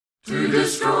to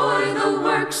destroy the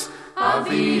works of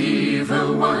the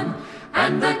evil one,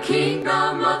 and the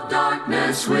kingdom of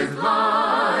darkness with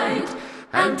light,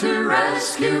 and to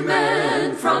rescue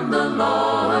men from the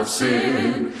law of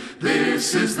sin.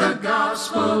 This is the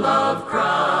gospel of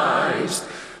Christ,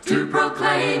 to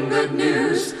proclaim good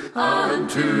news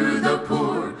unto the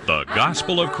poor. The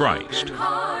gospel of Christ,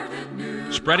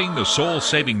 spreading the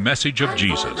soul-saving message of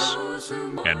Jesus.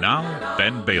 And now,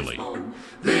 Ben Bailey.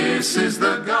 This is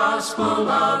the gospel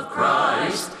of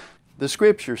Christ. The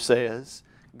Scripture says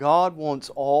God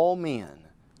wants all men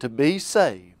to be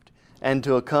saved and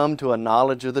to come to a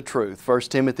knowledge of the truth. 1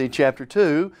 Timothy chapter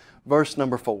 2, verse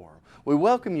number 4. We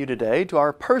welcome you today to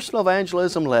our personal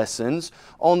evangelism lessons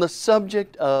on the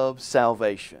subject of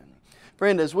salvation.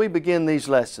 Friend, as we begin these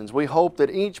lessons, we hope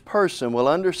that each person will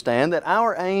understand that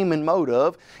our aim and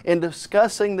motive in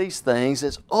discussing these things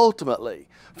is ultimately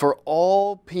for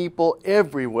all people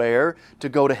everywhere to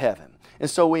go to heaven. And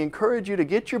so we encourage you to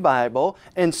get your Bible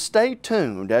and stay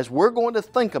tuned as we're going to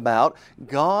think about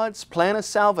God's plan of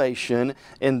salvation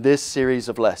in this series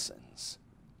of lessons.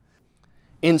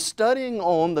 In studying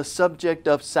on the subject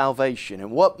of salvation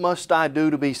and what must I do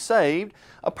to be saved,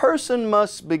 a person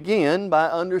must begin by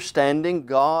understanding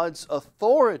God's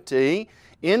authority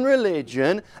in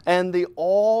religion and the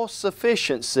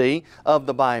all-sufficiency of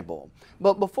the Bible.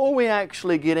 But before we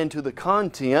actually get into the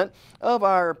content of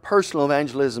our personal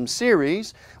evangelism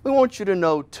series, we want you to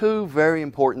know two very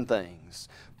important things.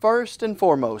 First and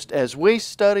foremost, as we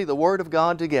study the Word of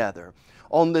God together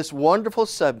on this wonderful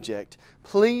subject,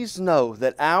 please know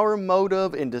that our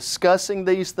motive in discussing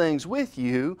these things with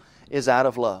you is out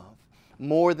of love.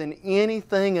 More than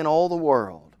anything in all the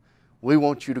world, we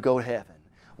want you to go to heaven.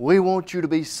 We want you to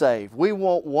be saved. We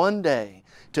want one day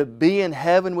to be in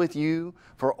heaven with you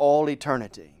for all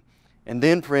eternity. And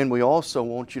then, friend, we also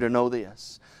want you to know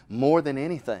this. More than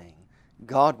anything,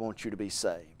 God wants you to be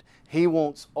saved. He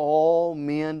wants all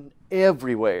men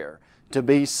everywhere to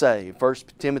be saved. 1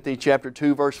 Timothy chapter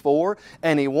 2, verse 4,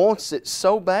 and He wants it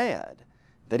so bad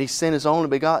that He sent His only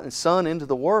begotten Son into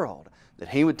the world that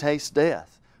He would taste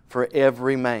death for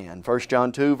every man. 1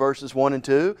 John 2, verses 1 and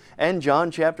 2, and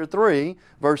John chapter 3,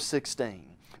 verse 16.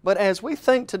 But as we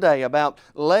think today about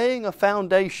laying a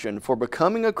foundation for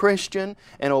becoming a Christian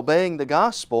and obeying the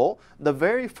gospel, the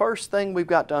very first thing we've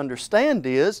got to understand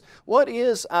is, what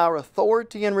is our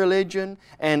authority in religion,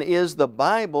 and is the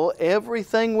Bible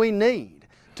everything we need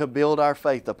to build our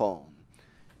faith upon?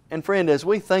 And friend, as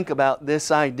we think about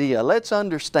this idea, let's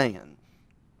understand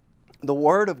the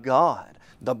Word of God,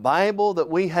 the Bible that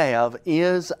we have,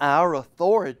 is our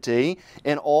authority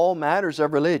in all matters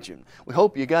of religion. We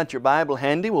hope you got your Bible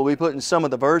handy. We'll be putting some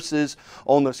of the verses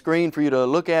on the screen for you to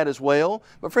look at as well.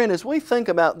 But friend, as we think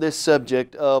about this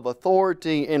subject of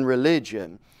authority in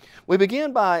religion, we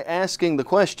begin by asking the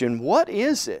question, what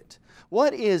is it?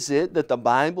 What is it that the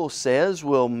Bible says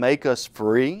will make us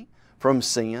free from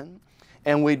sin?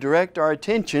 And we direct our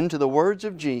attention to the words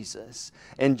of Jesus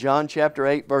in John chapter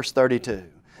 8, verse 32.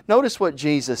 Notice what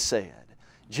Jesus said.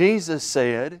 Jesus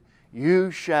said,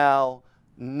 "You shall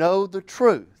know the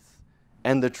truth,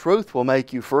 and the truth will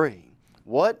make you free."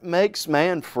 What makes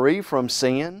man free from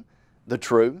sin? The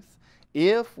truth.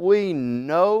 If we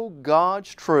know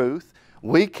God's truth,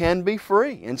 we can be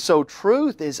free. And so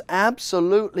truth is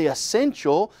absolutely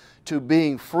essential to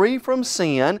being free from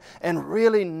sin and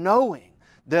really knowing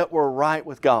that we're right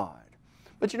with God.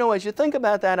 But you know, as you think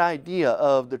about that idea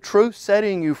of the truth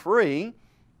setting you free,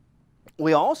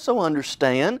 we also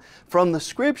understand from the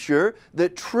Scripture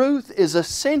that truth is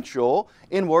essential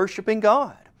in worshiping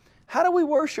God. How do we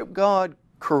worship God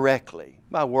correctly?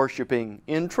 By worshiping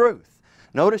in truth.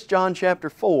 Notice John chapter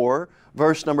 4,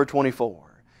 verse number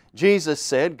 24. Jesus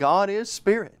said, "God is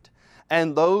Spirit,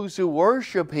 and those who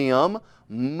worship Him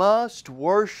must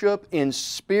worship in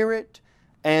spirit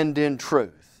and in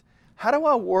truth." How do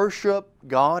I worship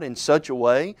God in such a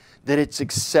way that it's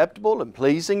acceptable and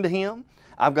pleasing to Him?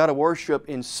 I've got to worship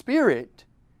in spirit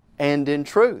and in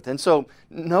truth. And so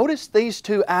notice these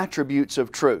two attributes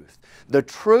of truth. The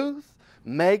truth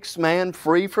makes man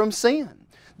free from sin.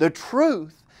 The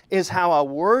truth is how I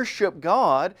worship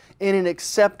God in an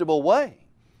acceptable way.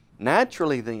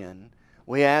 Naturally then,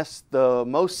 we ask the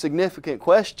most significant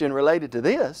question related to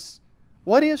this: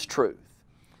 what is truth?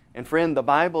 And friend, the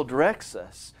Bible directs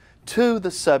us to the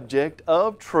subject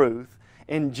of truth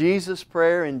in Jesus'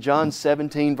 prayer in John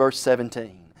 17, verse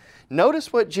 17.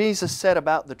 Notice what Jesus said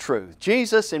about the truth.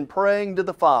 Jesus, in praying to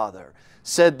the Father,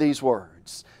 said these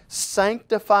words,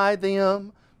 "Sanctify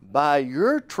them by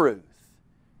your truth.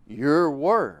 Your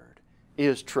word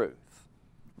is truth."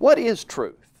 What is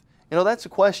truth? You know, that's a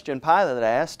question Pilate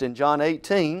asked in John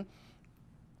 18,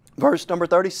 Verse number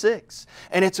 36.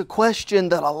 And it's a question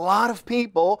that a lot of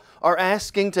people are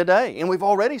asking today. And we've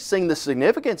already seen the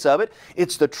significance of it.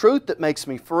 It's the truth that makes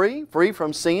me free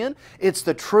from sin. It's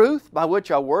the truth by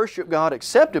which I worship God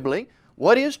acceptably.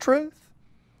 What is truth?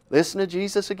 Listen to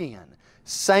Jesus again.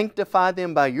 Sanctify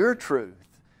them by your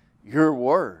truth. Your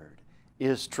word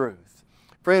is truth.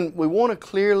 Friend, we want to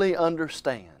clearly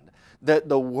understand that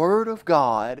the Word of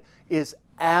God is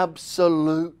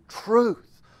absolute truth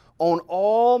on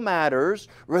all matters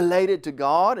related to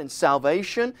God and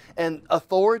salvation and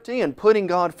authority and putting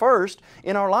God first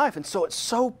in our life. And so it's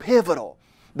so pivotal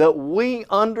that we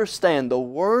understand the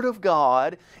Word of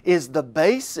God is the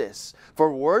basis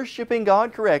for worshiping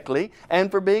God correctly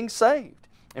and for being saved.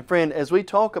 And friend, as we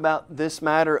talk about this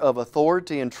matter of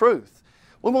authority and truth,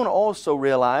 we want to also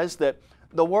realize that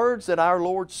the words that our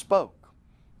Lord spoke,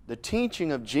 the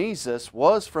teaching of Jesus,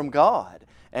 was from God,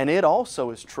 and it also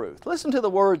is truth. Listen to the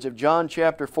words of John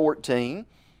chapter 14.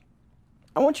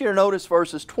 I want you to notice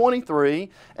verses 23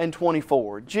 and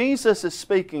 24. Jesus is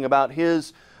speaking about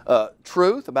His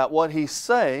truth, about what He's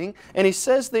saying, and He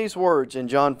says these words in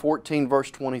John 14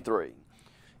 verse 23.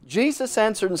 Jesus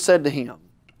answered and said to him,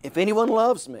 "If anyone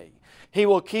loves me, he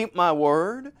will keep my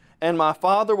word, and my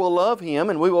Father will love him,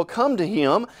 and we will come to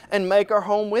him and make our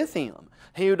home with him.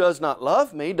 He who does not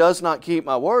love me does not keep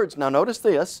my words." Now notice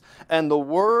this, "and the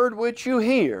word which you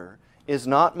hear is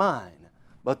not mine,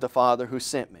 but the Father who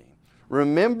sent me."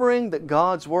 Remembering that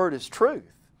God's Word is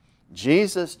truth,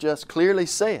 Jesus just clearly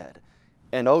said,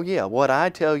 and oh yeah, what I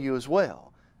tell you as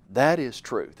well, that is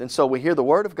truth. And so we hear the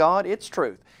Word of God, it's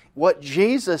truth. What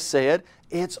Jesus said,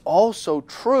 it's also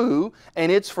true,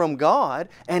 and it's from God,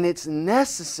 and it's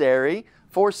necessary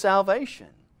for salvation.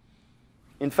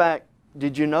 In fact,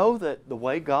 did you know that the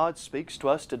way God speaks to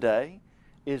us today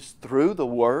is through the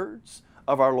words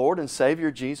of our Lord and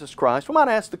Savior Jesus Christ? We might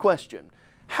ask the question,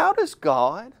 how does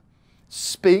God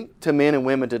speak to men and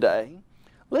women today?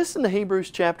 Listen to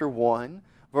Hebrews chapter 1,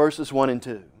 verses 1 and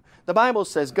 2. The Bible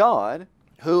says, "God,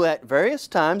 who at various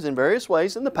times in various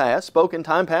ways in the past spoke in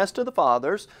time past to the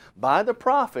fathers by the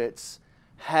prophets,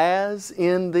 has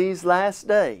in these last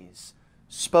days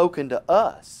spoken to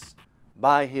us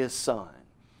by His Son."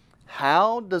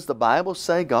 How does the Bible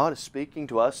say God is speaking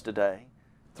to us today?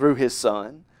 Through His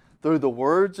Son, through the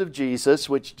words of Jesus,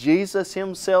 which Jesus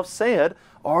Himself said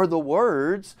are the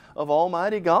words of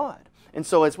Almighty God. And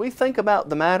so as we think about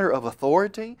the matter of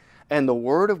authority and the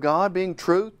Word of God being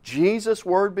truth, Jesus'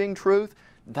 Word being truth,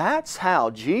 that's how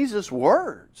Jesus'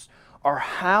 words are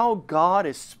how God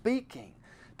is speaking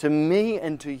to me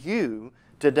and to you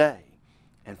today.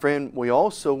 And friend, we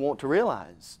also want to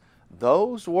realize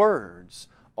those words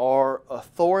are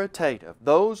authoritative.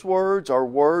 Those words are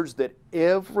words that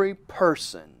every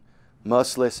person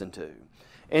must listen to.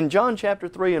 In John chapter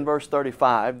 3 and verse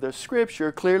 35, the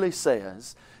Scripture clearly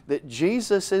says that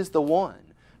Jesus is the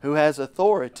one who has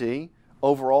authority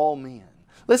over all men.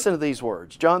 Listen to these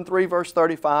words. John 3 verse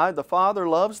 35, "The Father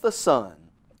loves the Son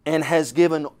and has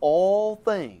given all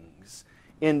things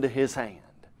into His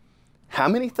hand." How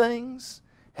many things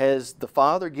has the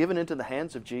Father given into the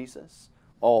hands of Jesus?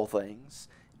 All things.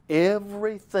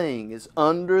 Everything is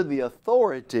under the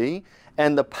authority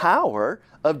and the power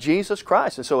of Jesus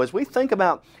Christ. And so as we think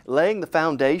about laying the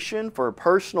foundation for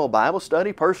personal Bible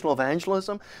study, personal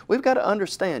evangelism, we've got to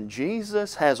understand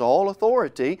Jesus has all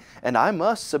authority and I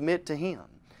must submit to Him.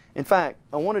 In fact,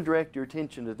 I want to direct your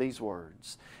attention to these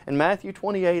words. In Matthew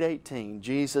 28:18,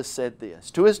 Jesus said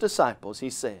this. To His disciples He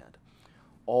said,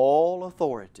 "All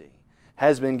authority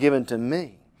has been given to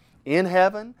me in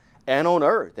heaven and on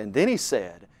earth." And then He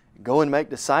said, "Go and make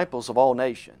disciples of all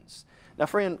nations." Now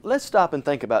friend, let's stop and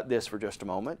think about this for just a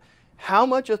moment. How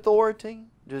much authority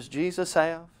does Jesus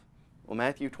have? Well,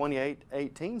 Matthew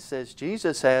 28:18 says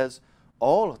Jesus has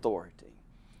all authority.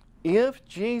 If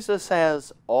Jesus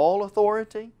has all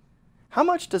authority, how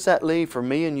much does that leave for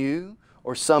me and you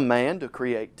or some man to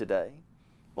create today?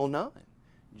 Well, none.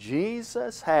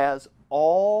 Jesus has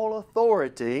all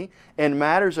authority in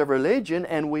matters of religion,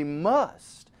 and we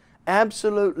must,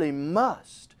 absolutely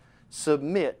must,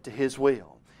 submit to His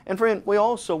will. And friend, we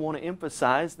also want to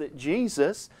emphasize that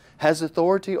Jesus has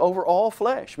authority over all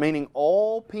flesh, meaning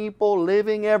all people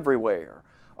living everywhere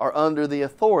are under the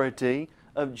authority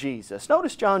of Jesus.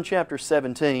 Notice John chapter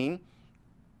 17,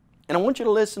 and I want you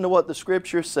to listen to what the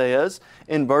Scripture says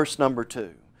in verse number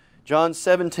 2. John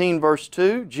 17 verse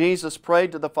 2, Jesus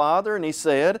prayed to the Father and He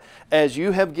said, "As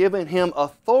you have given Him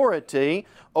authority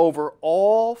over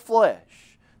all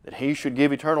flesh, that He should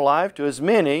give eternal life to as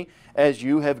many as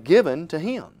you have given to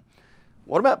Him."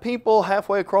 What about people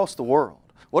halfway across the world?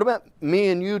 What about me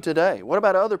and you today? What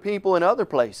about other people in other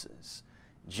places?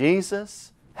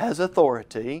 Jesus has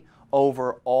authority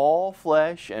over all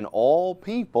flesh and all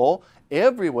people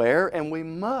everywhere, and we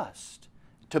must.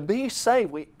 To be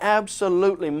saved, we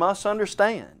absolutely must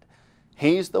understand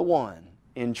He's the one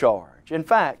in charge. In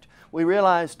fact, we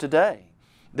realize today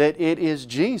that it is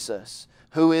Jesus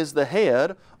who is the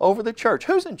head over the church.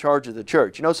 Who's in charge of the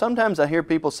church? You know, sometimes I hear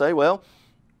people say, well,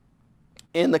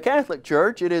 in the Catholic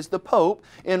Church, it is the Pope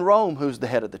in Rome who's the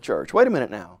head of the church. Wait a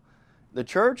minute now. The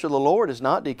church of the Lord is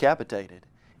not decapitated.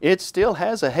 It still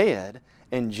has a head,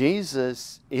 and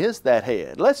Jesus is that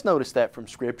head. Let's notice that from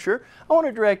Scripture. I want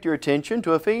to direct your attention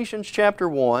to Ephesians chapter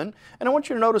 1, and I want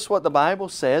you to notice what the Bible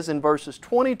says in verses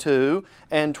 22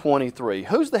 and 23.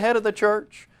 Who's the head of the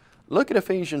church? Look at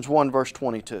Ephesians 1 verse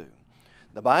 22.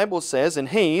 The Bible says, "And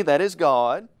He, that is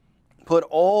God, put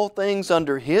all things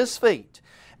under His feet,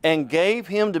 and gave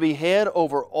Him to be head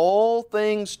over all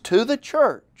things to the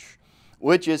church,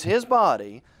 which is His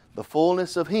body, the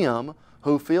fullness of Him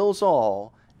who fills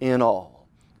all in all."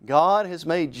 God has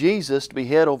made Jesus to be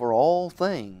head over all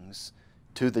things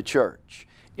to the church.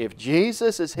 If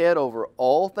Jesus is head over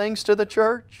all things to the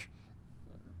church,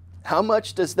 how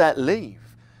much does that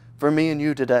leave for me and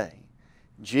you today?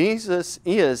 Jesus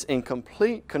is in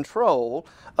complete control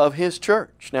of His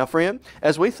church. Now, friend,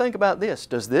 as we think about this,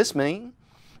 does this mean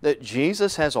that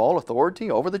Jesus has all authority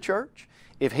over the church?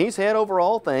 If He's head over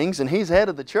all things and He's head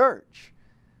of the church,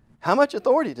 how much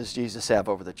authority does Jesus have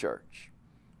over the church?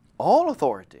 All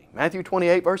authority. Matthew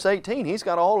 28 verse 18, He's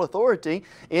got all authority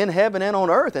in heaven and on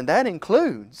earth, and that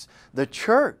includes the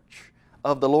church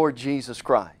of the Lord Jesus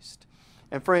Christ.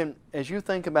 And friend, as you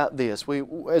think about this,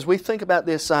 as we think about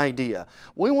this idea,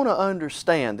 we want to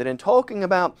understand that in talking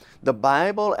about the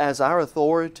Bible as our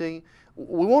authority,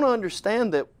 we want to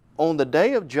understand that on the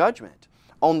day of judgment,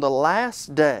 on the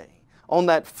last day, on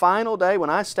that final day when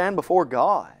I stand before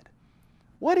God,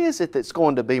 what is it that's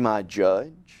going to be my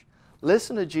judge?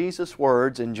 Listen to Jesus'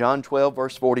 words in John 12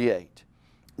 verse 48.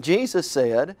 Jesus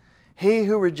said, "He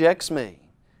who rejects me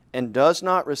and does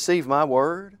not receive my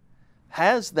word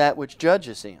has that which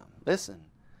judges him." Listen,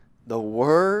 the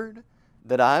word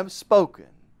that I've spoken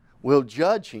will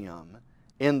judge him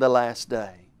in the last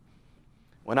day.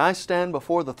 When I stand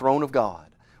before the throne of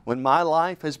God, when my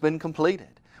life has been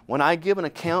completed, when I give an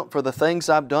account for the things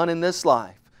I've done in this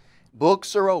life,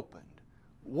 books are opened.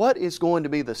 What is going to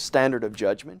be the standard of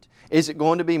judgment? Is it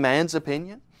going to be man's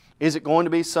opinion? Is it going to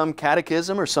be some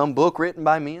catechism or some book written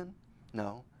by men?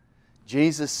 No.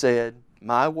 Jesus said,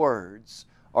 "My words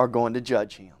are going to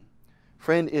judge him."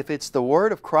 Friend, if it's the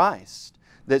Word of Christ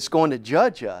that's going to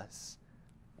judge us,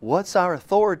 what's our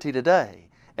authority today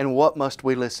and what must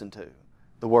we listen to?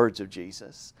 The words of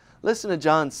Jesus. Listen to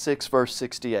John 6 verse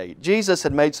 68. Jesus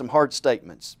had made some hard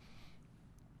statements.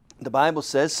 The Bible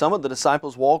says some of the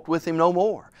disciples walked with Him no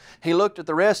more. He looked at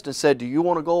the rest and said, "Do you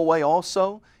want to go away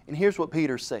also?" And here's what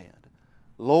Peter said,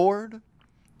 "Lord,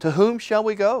 to whom shall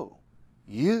we go?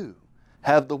 You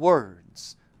have the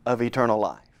words of eternal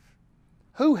life."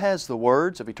 Who has the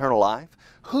words of eternal life?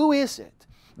 Who is it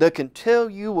that can tell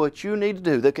you what you need to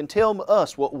do, that can tell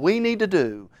us what we need to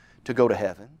do to go to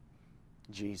heaven?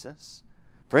 Jesus.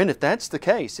 Friend, if that's the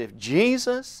case, if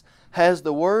Jesus has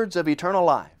the words of eternal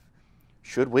life,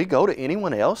 should we go to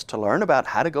anyone else to learn about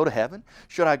how to go to heaven?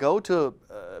 Should I go to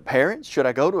parents? Should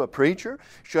I go to a preacher?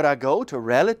 Should I go to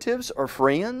relatives or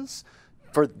friends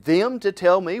for them to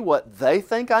tell me what they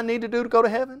think I need to do to go to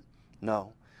heaven?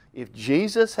 No. If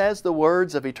Jesus has the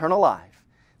words of eternal life,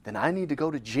 then I need to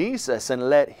go to Jesus and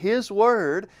let His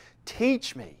Word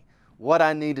teach me what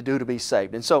I need to do to be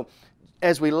saved. And so,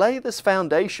 as we lay this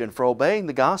foundation for obeying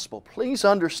the gospel, please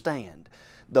understand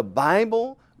the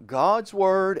Bible, God's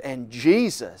Word, and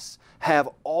Jesus have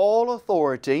all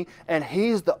authority, and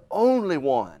He's the only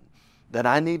one that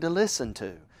I need to listen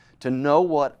to know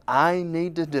what I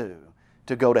need to do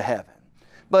to go to heaven.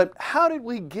 But how did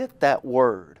we get that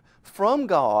Word from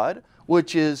God,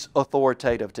 which is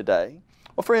authoritative today?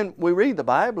 Well, friend, we read the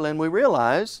Bible and we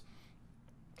realize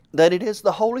that it is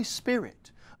the Holy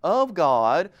Spirit of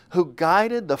God who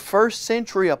guided the first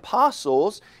century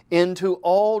apostles into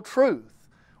all truth,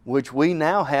 which we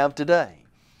now have today.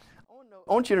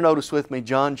 I want you to notice with me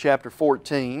John chapter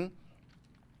 14,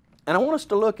 and I want us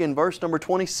to look in verse number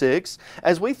 26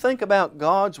 as we think about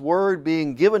God's Word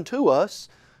being given to us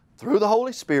through the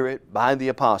Holy Spirit by the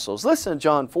apostles. Listen to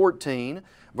John 14,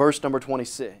 verse number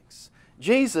 26.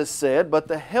 Jesus said, "But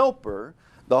the Helper,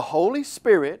 the Holy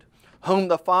Spirit, whom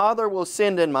the Father will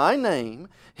send in my name,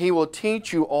 He will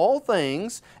teach you all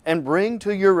things and bring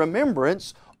to your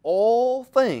remembrance all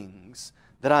things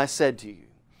that I said to you."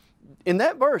 In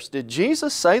that verse, did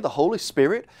Jesus say the Holy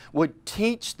Spirit would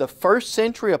teach the first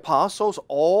century apostles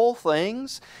all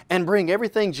things and bring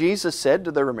everything Jesus said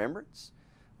to their remembrance?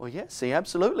 Well, yes, He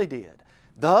absolutely did.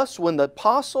 Thus, when the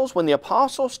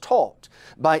apostles taught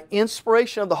by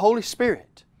inspiration of the Holy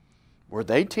Spirit, were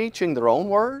they teaching their own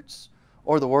words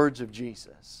or the words of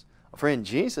Jesus? Friend,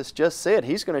 Jesus just said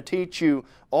He's going to teach you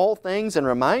all things and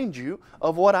remind you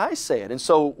of what I said. And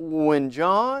so when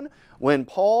John, when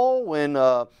Paul, when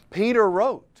Peter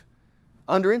wrote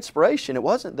under inspiration, it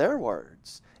wasn't their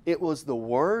words. It was the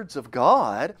words of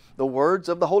God, the words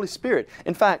of the Holy Spirit.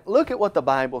 In fact, look at what the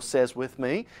Bible says with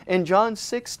me in John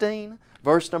 16,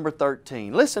 verse number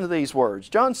 13. Listen to these words.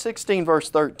 John 16, verse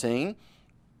 13.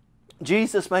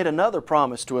 Jesus made another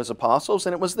promise to His apostles,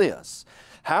 and it was this: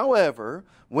 however,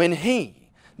 when He,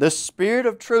 the Spirit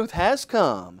of truth, has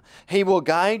come, He will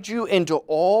guide you into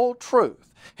all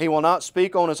truth. He will not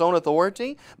speak on His own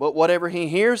authority, but whatever He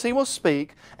hears He will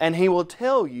speak, and He will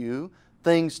tell you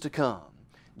things to come.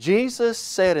 Jesus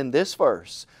said in this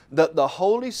verse that the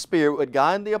Holy Spirit would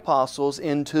guide the apostles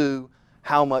into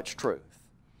how much truth?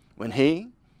 When He,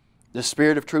 the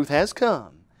Spirit of truth, has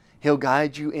come, He'll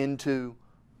guide you into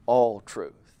all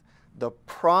truth. The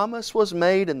promise was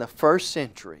made in the first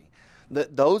century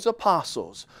that those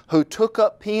apostles who took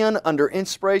up pen under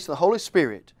inspiration of the Holy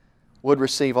Spirit would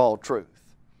receive all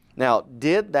truth. Now,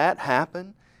 did that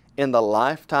happen in the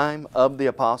lifetime of the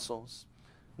apostles?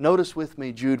 Notice with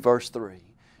me Jude verse 3.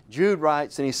 Jude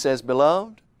writes and he says,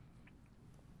 Beloved,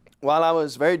 while I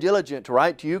was very diligent to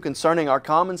write to you concerning our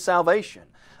common salvation,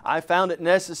 I found it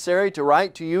necessary to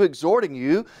write to you, exhorting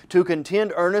you to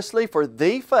contend earnestly for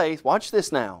the faith, watch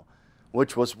this now,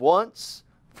 which was once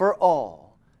for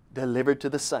all delivered to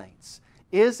the saints.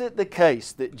 Is it the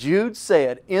case that Jude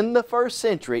said in the first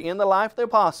century, in the life of the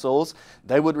apostles,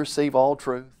 they would receive all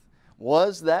truth?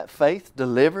 Was that faith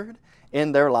delivered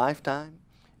in their lifetime?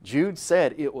 Jude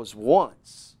said it was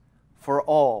once for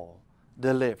all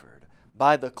delivered.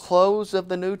 By the close of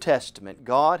the New Testament,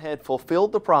 God had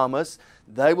fulfilled the promise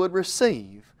they would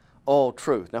receive all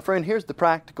truth. Now friend, here's the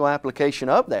practical application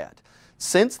of that.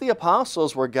 Since the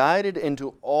apostles were guided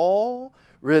into all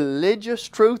religious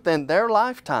truth in their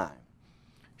lifetime,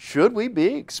 should we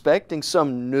be expecting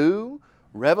some new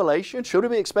revelation? Should we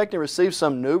be expecting to receive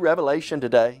some new revelation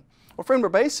today? Well friend, we're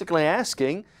basically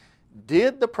asking,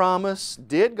 did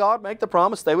God make the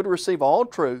promise they would receive all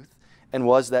truth, and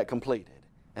was that completed?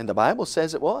 And the Bible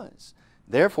says it was.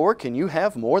 Therefore, can you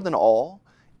have more than all?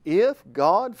 If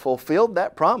God fulfilled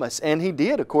that promise, and He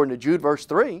did according to Jude verse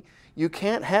 3, you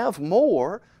can't have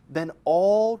more than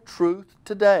all truth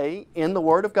today in the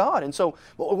Word of God. And so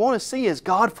what we want to see is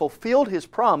God fulfilled His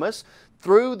promise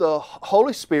through the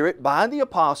Holy Spirit by the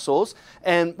apostles,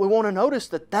 and we want to notice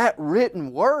that that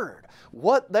written Word,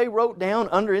 what they wrote down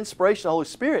under inspiration of the Holy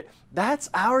Spirit, that's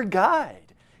our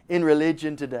guide in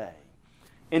religion today.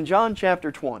 In John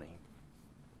chapter 20,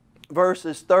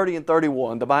 verses 30 and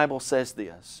 31, the Bible says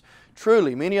this: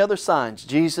 Truly, many other signs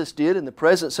Jesus did in the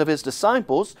presence of His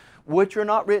disciples, which are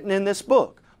not written in this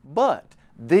book. But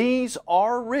these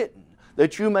are written,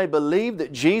 that you may believe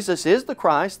that Jesus is the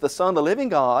Christ, the Son of the living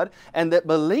God, and that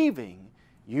believing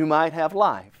you might have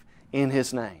life in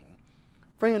His name.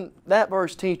 Friend, that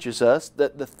verse teaches us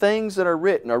that the things that are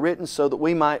written so that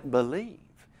we might believe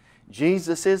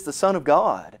Jesus is the Son of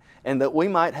God, and that we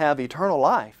might have eternal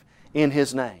life in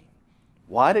His name.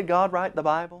 Why did God write the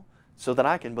Bible? So that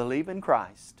I can believe in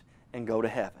Christ and go to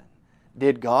heaven.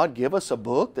 Did God give us a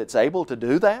book that's able to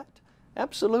do that?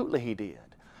 Absolutely He did.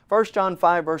 1 John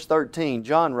 5 verse 13,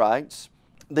 John writes,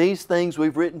 These things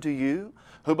we've written to you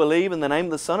who believe in the name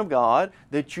of the Son of God,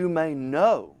 that you may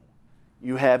know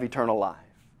you have eternal life.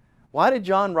 Why did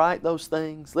John write those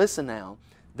things? Listen now,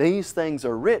 these things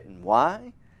are written.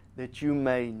 Why? That you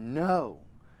may know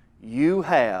you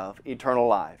have eternal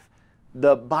life.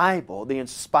 The Bible, the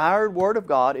inspired Word of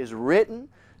God, is written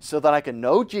so that I can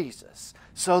know Jesus,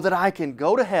 so that I can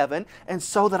go to heaven, and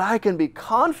so that I can be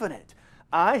confident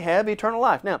I have eternal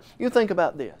life. Now, you think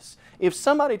about this. If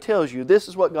somebody tells you this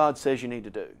is what God says you need to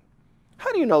do,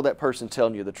 how do you know that person's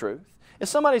telling you the truth? If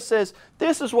somebody says,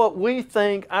 this is what we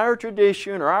think our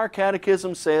tradition or our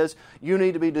catechism says you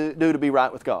need to do to be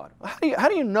right with God, how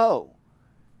do you know?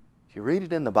 If you read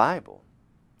it in the Bible,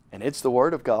 and it's the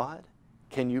Word of God,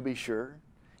 can you be sure?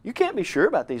 You can't be sure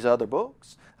about these other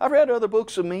books. I've read other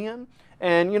books of men,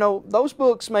 and you know, those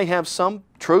books may have some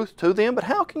truth to them, but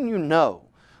how can you know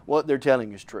what they're telling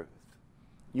you is truth?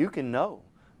 You can know.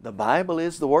 The Bible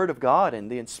is the Word of God, and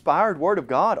the inspired Word of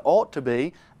God ought to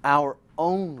be our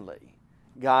only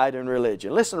guide in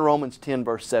religion. Listen to Romans 10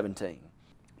 verse 17.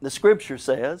 The Scripture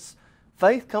says,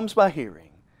 Faith comes by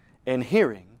hearing, and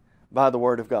hearing by the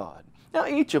Word of God. Now,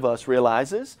 each of us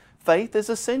realizes faith is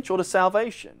essential to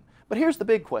salvation. But here's the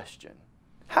big question.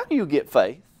 How do you get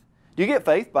faith? Do you get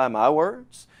faith by my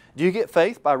words? Do you get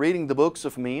faith by reading the books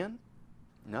of men?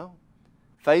 No.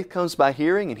 Faith comes by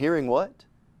hearing, and hearing what?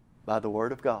 By the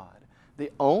Word of God.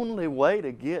 The only way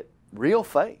to get real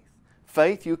faith,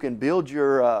 faith you can build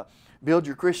your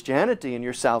Christianity and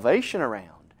your salvation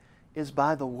around, is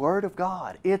by the Word of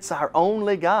God. It's our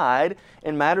only guide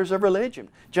in matters of religion.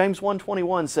 James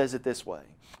 1:21 says it this way: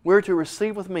 we're to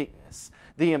receive with meekness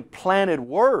the implanted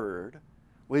Word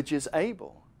which is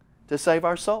able to save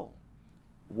our soul.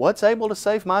 What's able to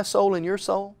save my soul and your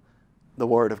soul? The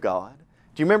Word of God.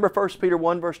 Do you remember 1 Peter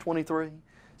 1 verse 23?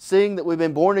 Seeing that we've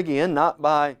been born again, not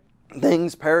by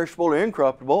things perishable or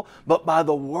incorruptible, but by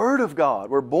the Word of God.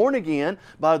 We're born again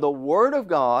by the Word of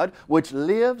God, which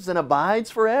lives and abides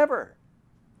forever.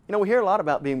 You know, we hear a lot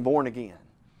about being born again.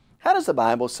 How does the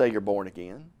Bible say you're born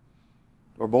again?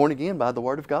 We're born again by the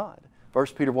Word of God. 1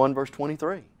 Peter 1 verse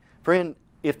 23. Friend,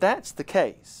 if that's the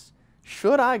case,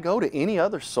 should I go to any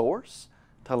other source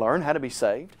to learn how to be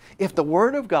saved? If the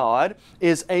Word of God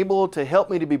is able to help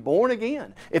me to be born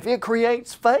again, if it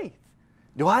creates faith,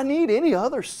 do I need any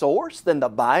other source than the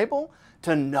Bible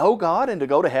to know God and to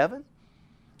go to heaven?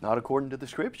 Not according to the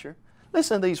Scripture.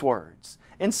 Listen to these words.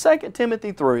 In 2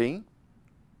 Timothy 3,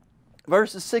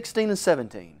 verses 16 and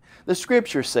 17, the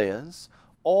Scripture says,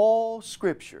 all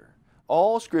Scripture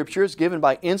is given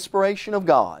by inspiration of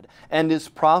God and is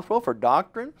profitable for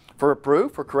doctrine, for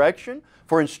reproof, for correction,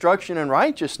 for instruction in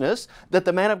righteousness, that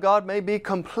the man of God may be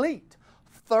complete,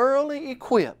 thoroughly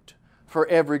equipped for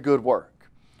every good work.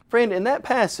 Friend, in that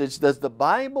passage, does the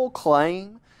Bible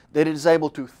claim that it is able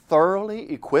to thoroughly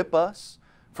equip us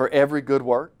for every good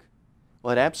work?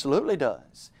 Well, it absolutely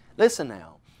does. Listen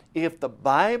now, if the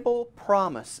Bible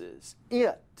promises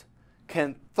it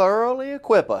can thoroughly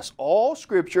equip us, all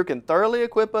Scripture can thoroughly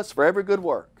equip us for every good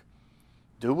work,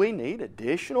 do we need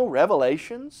additional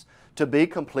revelations to be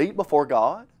complete before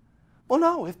God? Well,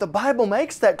 no. If the Bible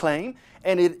makes that claim,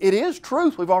 and it is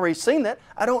truth, we've already seen that,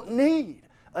 I don't need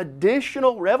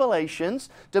additional revelations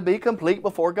to be complete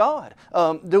before God.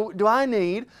 Do I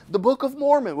need the Book of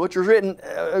Mormon, which was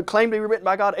claimed to be written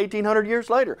by God 1,800 years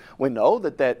later? We know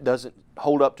that that doesn't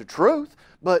hold up to truth,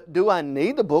 but do I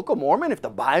need the Book of Mormon if the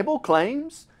Bible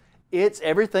claims it's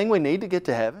everything we need to get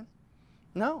to heaven?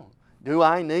 No. Do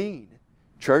I need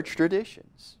church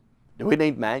traditions? Do we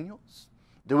need manuals?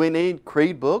 Do we need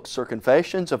creed books or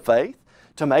confessions of faith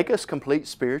to make us complete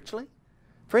spiritually?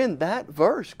 Friend, that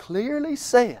verse clearly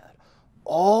said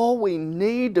all we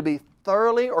need to be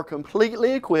thoroughly or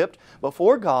completely equipped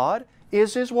before God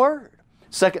is His Word.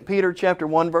 2 Peter chapter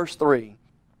 1 verse 3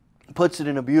 puts it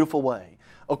in a beautiful way.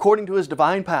 According to His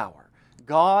divine power,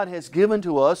 God has given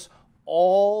to us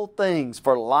all things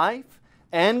for life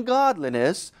and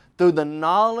godliness through the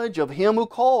knowledge of Him who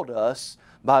called us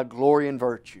by glory and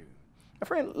virtue. Now,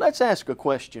 friend, let's ask a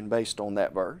question based on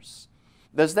that verse.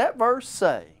 Does that verse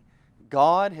say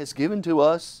God has given to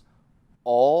us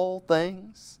all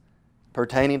things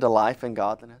pertaining to life and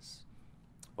godliness?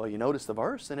 Well, you notice the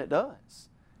verse, and it does.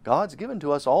 God's given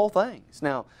to us all things.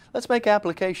 Now, let's make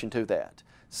application to that.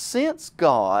 Since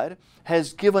God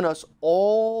has given us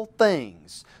all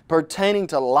things pertaining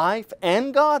to life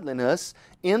and godliness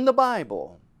in the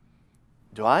Bible,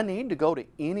 do I need to go to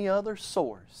any other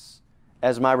source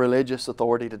as my religious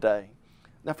authority today?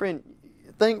 Now, friend,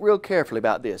 think real carefully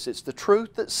about this. It's the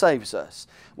truth that saves us.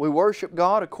 We worship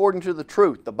God according to the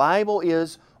truth. The Bible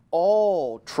is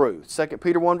all truth. 2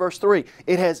 Peter 1 verse 3.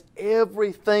 It has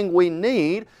everything we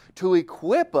need to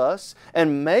equip us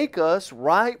and make us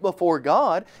right before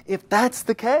God. If that's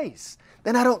the case,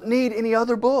 then I don't need any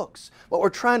other books. What we're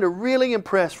trying to really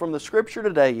impress from the Scripture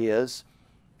today is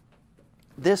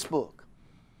this book,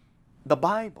 the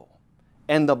Bible,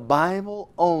 and the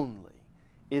Bible only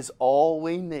is all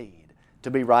we need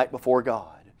to be right before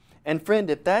God. And friend,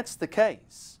 if that's the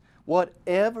case,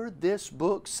 whatever this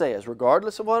book says,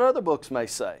 regardless of what other books may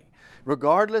say,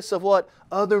 regardless of what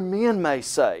other men may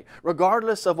say,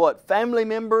 regardless of what family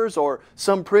members or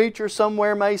some preacher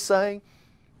somewhere may say,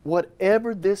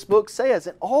 whatever this book says,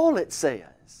 and all it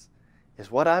says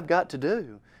is what I've got to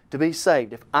do to be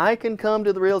saved. If I can come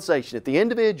to the realization, if the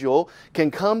individual can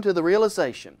come to the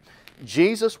realization,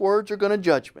 Jesus' words are going to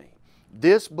judge me.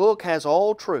 This book has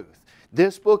all truth.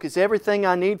 This book is everything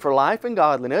I need for life and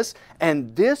godliness,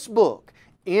 and this book,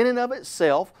 in and of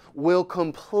itself, will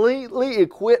completely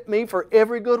equip me for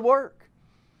every good work.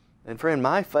 And friend,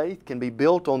 my faith can be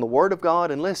built on the Word of God,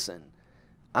 and listen,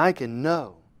 I can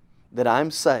know that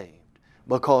I'm saved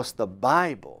because the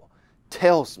Bible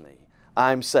tells me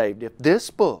I'm saved. If this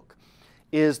book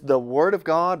is the Word of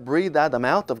God breathed out of the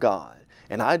mouth of God,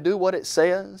 and I do what it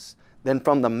says, then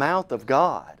from the mouth of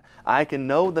God, I can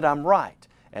know that I'm right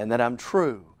and that I'm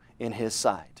true in His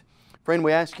sight. Friend,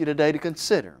 we ask you today to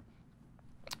consider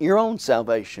your own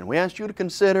salvation. We ask you to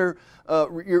consider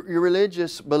your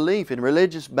religious belief and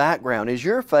religious background. Is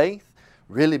your faith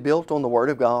really built on the Word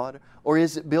of God, or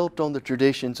is it built on the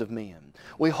traditions of men?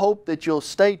 We hope that you'll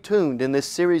stay tuned in this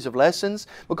series of lessons,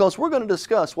 because we're going to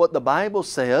discuss what the Bible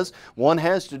says one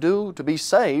has to do to be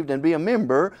saved and be a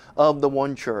member of the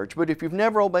one church. But if you've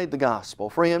never obeyed the gospel,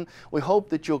 friend, we hope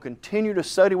that you'll continue to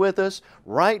study with us,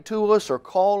 write to us or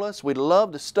call us. We'd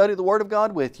love to study the Word of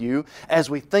God with you as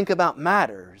we think about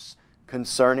matters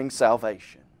concerning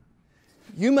salvation.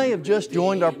 You may have just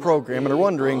joined our program and are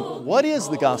wondering, what is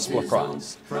the Gospel of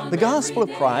Christ? The Gospel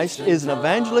of Christ is an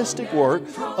evangelistic work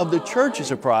of the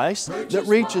churches of Christ that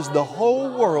reaches the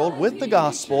whole world with the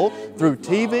gospel through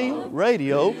TV,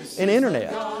 radio, and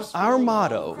internet. Our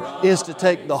motto is to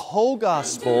take the whole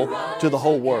gospel to the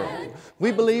whole world.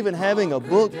 We believe in having a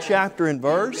book, chapter, and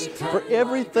verse for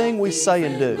everything we say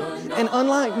and do. And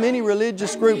unlike many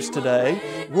religious groups today,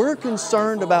 we're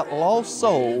concerned about lost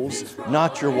souls,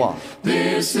 not your wife.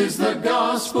 This is the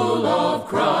gospel of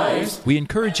Christ. We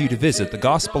encourage you to visit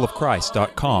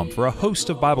thegospelofchrist.com for a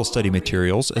host of Bible study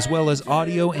materials as well as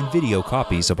audio and video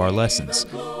copies of our lessons.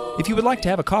 If you would like to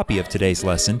have a copy of today's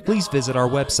lesson, please visit our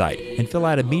website and fill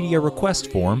out a media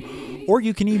request form, or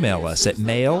you can email us at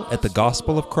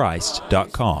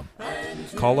mail@thegospelofchrist.com.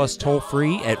 Call us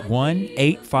toll-free at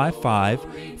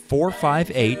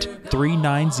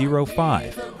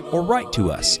 1-855-458-3905, or write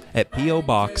to us at P.O.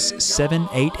 Box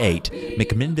 788,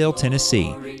 McMinnville,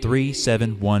 Tennessee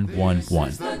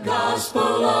 37111. The gospel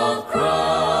of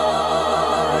Christ.